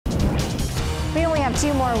have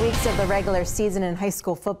 2 more weeks of the regular season in high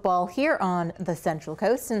school football here on the Central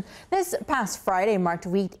Coast. And this past Friday marked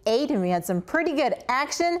week 8, and we had some pretty good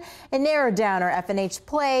action and narrowed down our FNH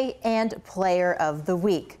play and player of the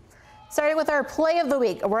week. Starting with our play of the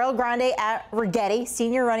week, Arroyo Grande at Rigetti,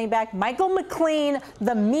 senior running back Michael McClean,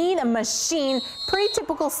 the mean machine. Pretty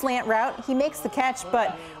typical slant route. He makes the catch,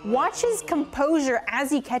 but watch his composure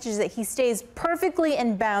as he catches it. He stays perfectly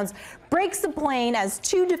in bounds, breaks the plane as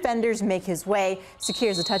 2 defenders make his way,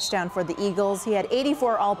 secures a touchdown for the Eagles. He had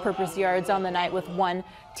 84 all-purpose yards on the night with 1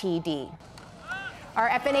 TD. Our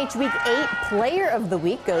FNH Week 8 Player of the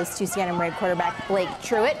Week goes to Santa Maria quarterback Blake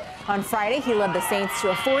Truhitte. On Friday, he led the Saints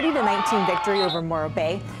to a 40-19 victory over Morro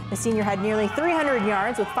Bay. The senior had nearly 300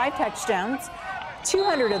 yards with 5 touchdowns.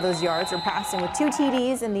 200 of those yards were passing with 2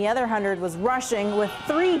 TDs, and the other 100 was rushing with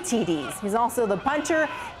 3 TDs. He's also the punter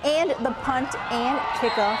and the punt and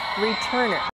kickoff returner.